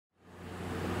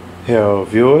Hello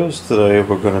viewers, today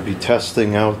we're going to be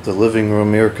testing out the living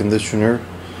room air conditioner,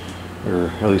 or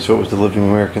at least what was the living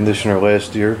room air conditioner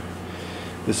last year.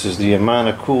 This is the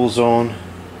Amana Cool Zone,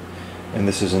 and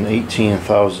this is an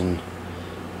 18,000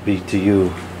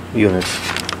 BTU unit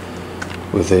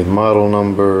with a model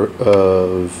number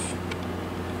of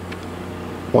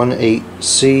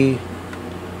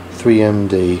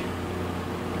 18C3MD.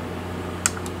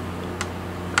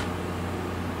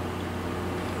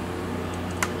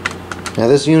 Now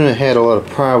this unit had a lot of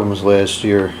problems last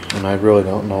year, and I really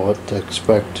don't know what to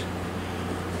expect.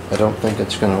 I don't think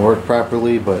it's going to work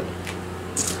properly, but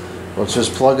let's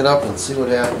just plug it up and see what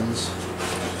happens,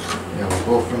 and we'll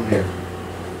go from here.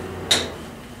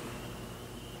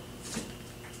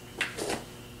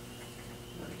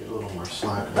 Get a little more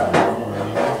slack on the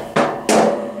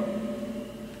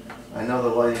I know the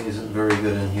lighting isn't very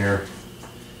good in here.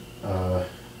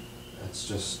 It's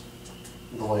just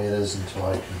the way it is until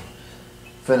I can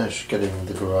finish getting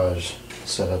the garage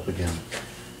set up again.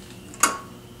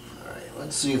 Alright,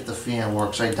 let's see if the fan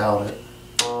works. I doubt it.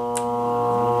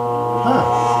 Huh.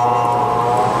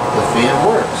 The fan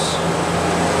works.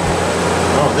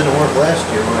 Oh, it didn't work last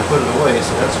year when I put it away,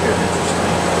 so that's kind of interesting.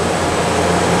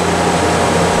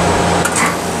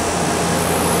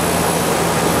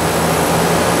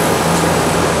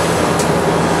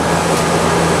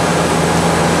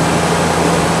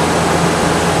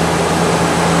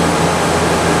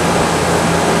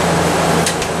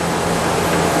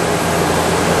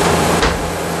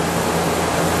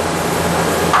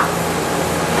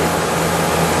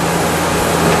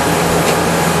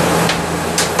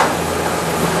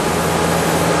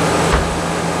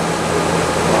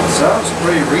 Sounds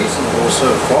pretty reasonable so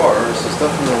far. This is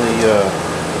definitely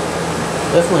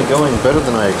going better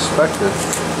than I expected.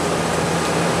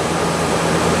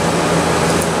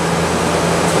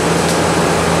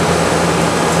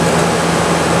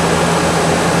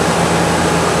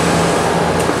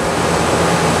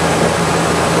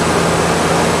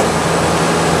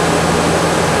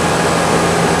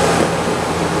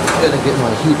 I'm gonna get my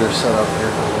heater set up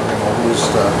here. We're gonna lose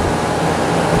stuff.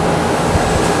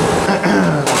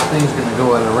 This thing's going to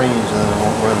go out of range and then it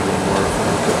won't run anymore if I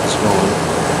get this going.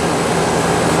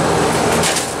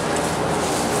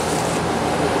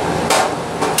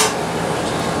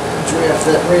 Draft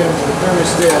that RAM to the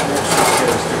thermostat and actually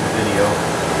get us through the video.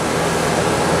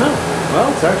 Huh.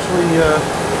 Well, it's actually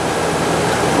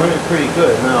running pretty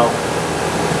good. Now,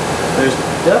 there's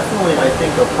definitely, I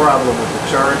think, a problem with the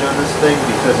charge on this thing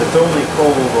because it's only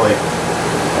cold like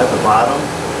at the bottom.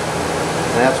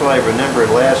 And that's what I remembered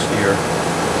last year.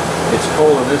 It's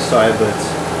cold on this side, but it's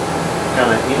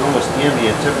kind of almost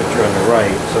ambient temperature on the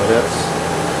right. So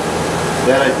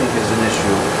that I think is an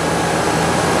issue.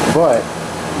 But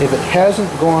if it hasn't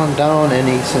gone down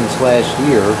any since last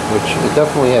year, which it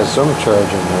definitely has some charge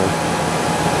in there,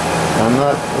 I'm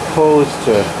not opposed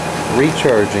to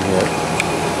recharging it.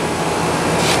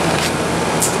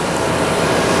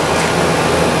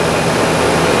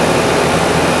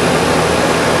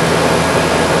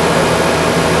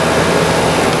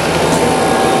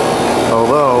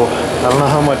 I don't know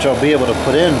how much I'll be able to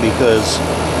put in because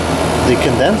the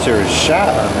condenser is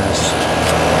shot on this.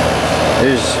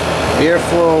 There's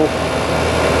airflow,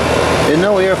 and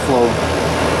no airflow,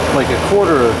 like a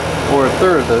quarter or a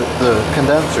third of the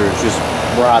condenser is just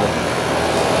rotted.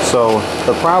 So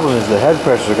the problem is the head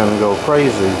pressure is going to go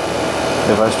crazy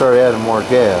if I start adding more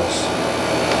gas.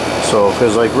 So,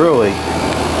 because like really,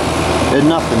 there's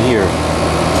nothing here.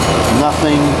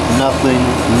 Nothing, nothing,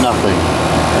 nothing.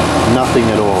 Nothing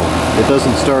at all. It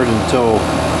doesn't start until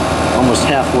almost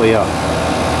halfway up.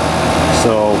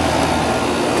 So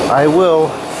I will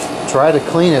try to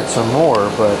clean it some more,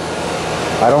 but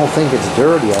I don't think it's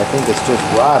dirty. I think it's just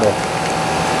rotted.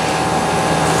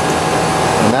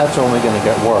 And that's only going to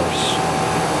get worse.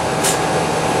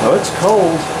 Oh, it's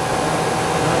cold.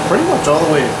 Pretty much all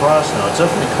the way across now. It's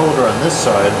definitely colder on this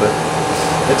side, but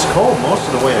it's cold most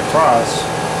of the way across.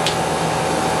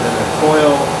 And the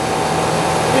coil,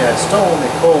 yeah, it's still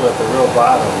only cold at the real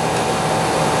bottom.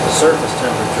 The surface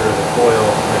temperature of the coil,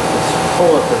 it's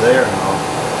cold up to there now.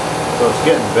 So it's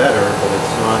getting better, but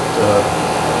it's not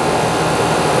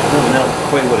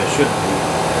quite what it should be.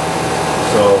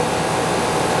 So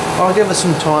I'll give it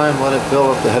some time, let it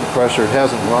build up the head pressure. It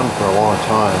hasn't run for a long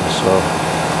time, so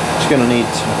it's going to need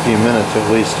a few minutes at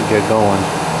least to get going.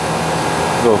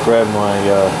 Go grab my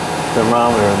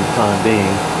thermometer in the time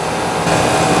being.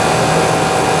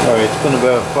 Alright, it's been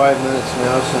about 5 minutes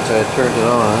now since I turned it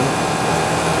on,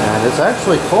 and it's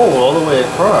actually cold all the way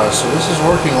across, so this is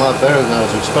working a lot better than I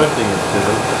was expecting it to.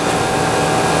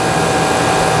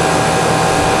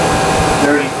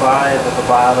 30 35 at the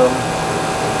bottom,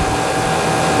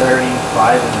 35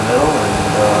 in the middle, and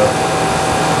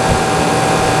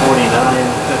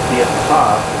 49.50 at the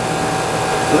top.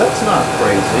 So that's not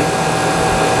crazy.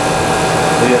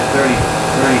 We have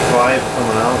 35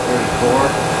 coming out, 34.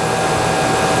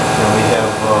 And we have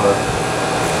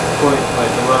point by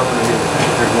thermometer here, the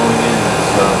temperature going in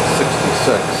is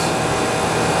 66.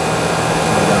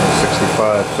 Down to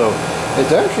 65. So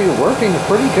it's actually working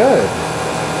pretty good.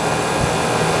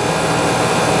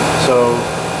 So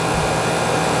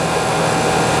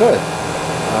good.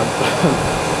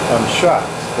 I'm shocked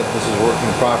that this is working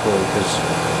properly, because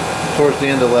towards the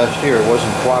end of last year it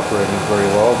wasn't cooperating very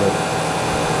well, but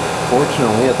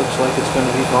fortunately it looks like it's going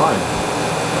to be fine.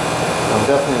 I'm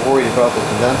definitely worried about the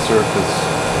condenser because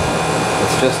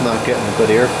it's just not getting a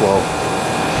good airflow.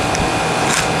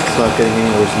 It's not getting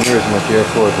anywhere near as much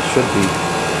airflow as it should be.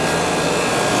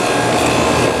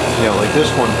 You know, like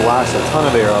this one blasts a ton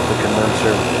of air out the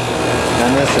condenser,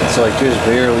 and this it's like just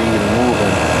barely even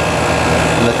moving.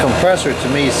 And the compressor to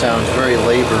me sounds very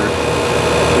labored,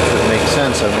 which would make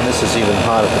sense. I mean, this is even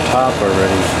hot at the top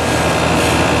already.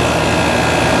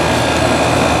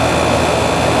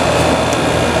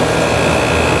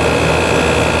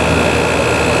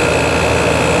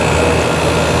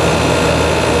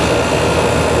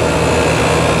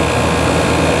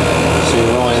 So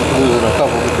you're only losing a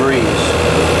couple degrees.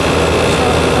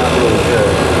 It's not really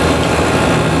good.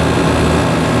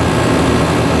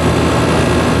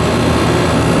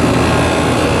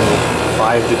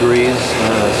 5 degrees,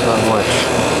 that's not much.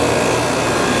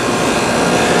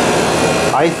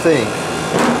 I think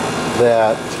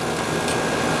that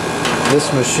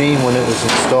this machine, when it was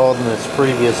installed in its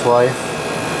previous life,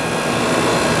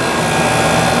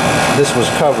 this was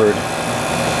covered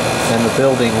and the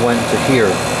building went to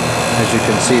here. As you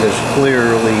can see, there's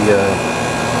clearly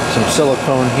some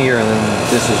silicone here, and then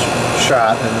this is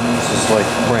shot, and then this is like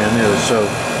brand new. So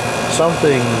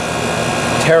something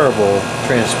terrible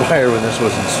transpired when this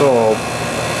was installed,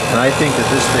 and I think that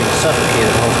this thing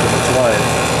suffocated most of its life.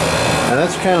 And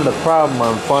that's kind of the problem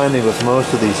I'm finding with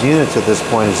most of these units at this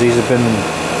point, is these have been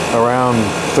around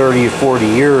 30 or 40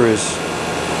 years,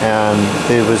 and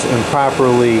it was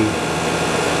improperly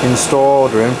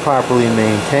installed or improperly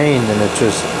maintained, and it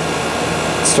just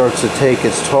starts to take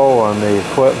its toll on the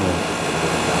equipment.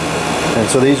 And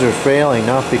so these are failing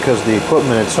not because the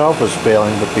equipment itself is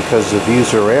failing, but because of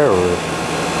user error.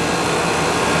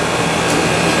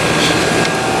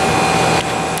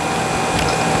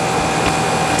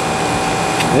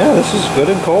 Yeah, this is good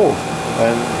and cold.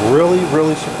 I'm really,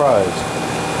 really surprised.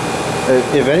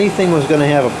 If anything was going to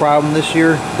have a problem this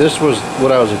year, this was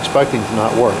what I was expecting to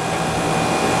not work.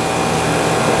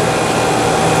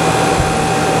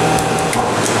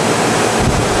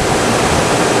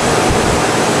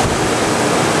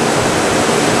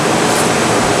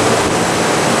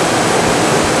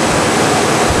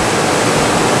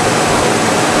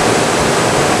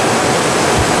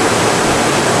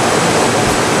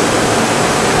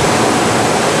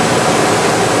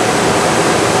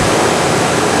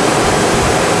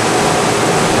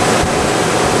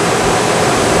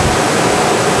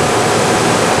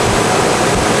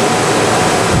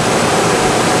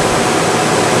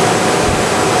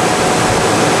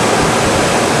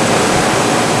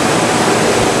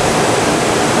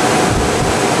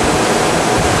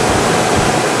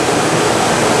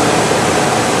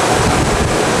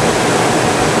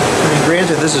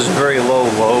 Granted, this is very low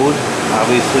load.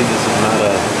 Obviously, this is not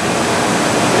a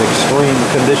extreme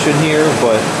condition here,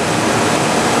 but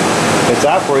it's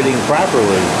operating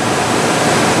properly.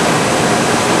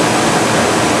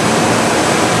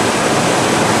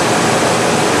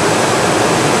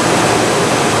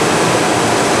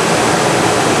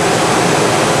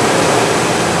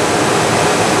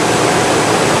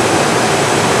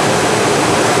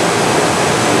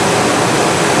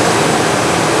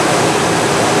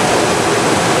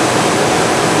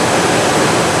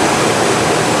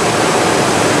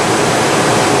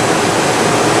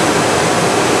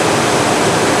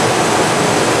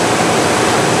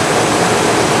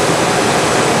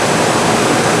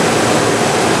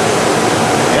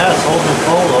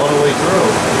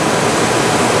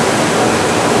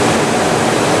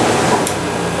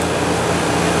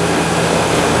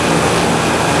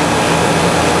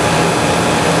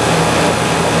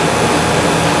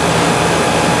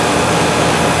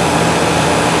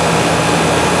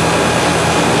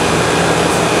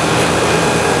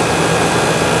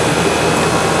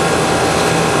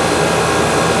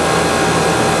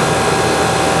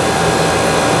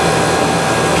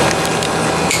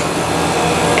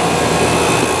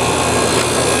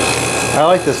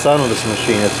 like the sound of this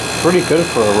machine. It's pretty good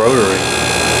for a rotary.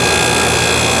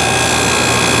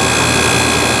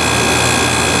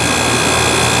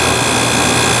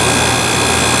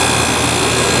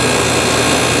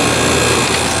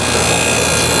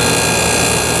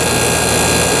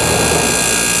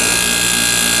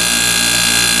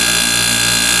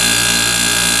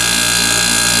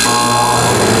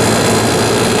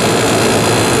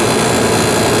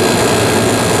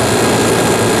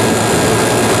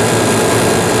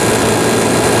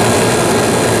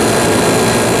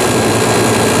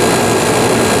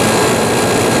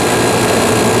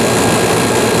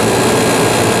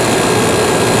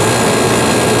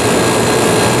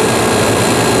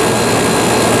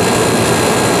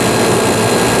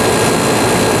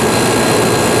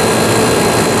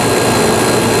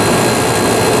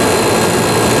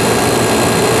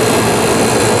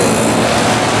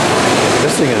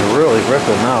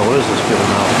 Ripping now. What is this giving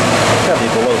out? It's got to be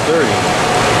below 30.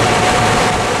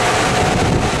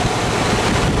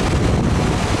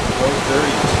 Below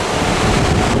 30s.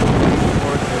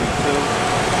 432.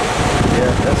 Yeah,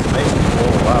 that's nice and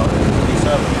cool. Wow,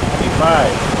 27,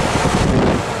 25.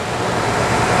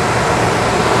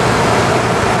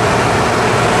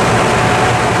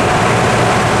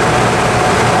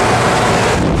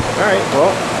 Alright,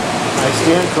 well, I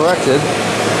stand corrected.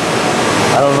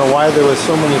 I don't know why there was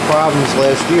so many problems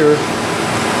last year.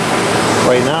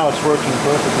 Right now it's working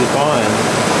perfectly fine.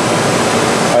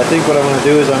 I think what I'm going to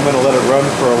do is I'm going to let it run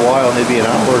for a while, maybe an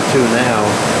hour or two now.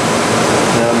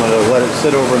 And I'm going to let it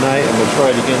sit overnight and we'll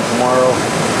try it again tomorrow.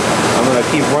 I'm going to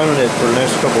keep running it for the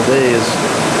next couple days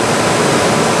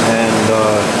and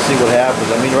see what happens.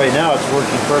 I mean, right now it's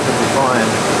working perfectly fine.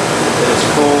 It's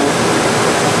cool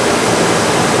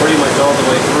pretty much all the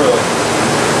way through.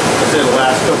 The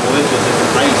last couple inches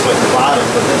it's nice like the bottom,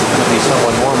 but that's going to be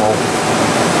somewhat normal,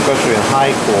 especially in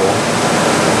high cool.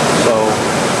 So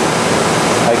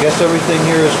I guess everything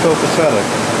here is copacetic.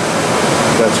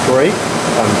 That's great.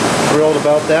 I'm thrilled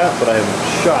about that, but I'm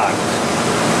shocked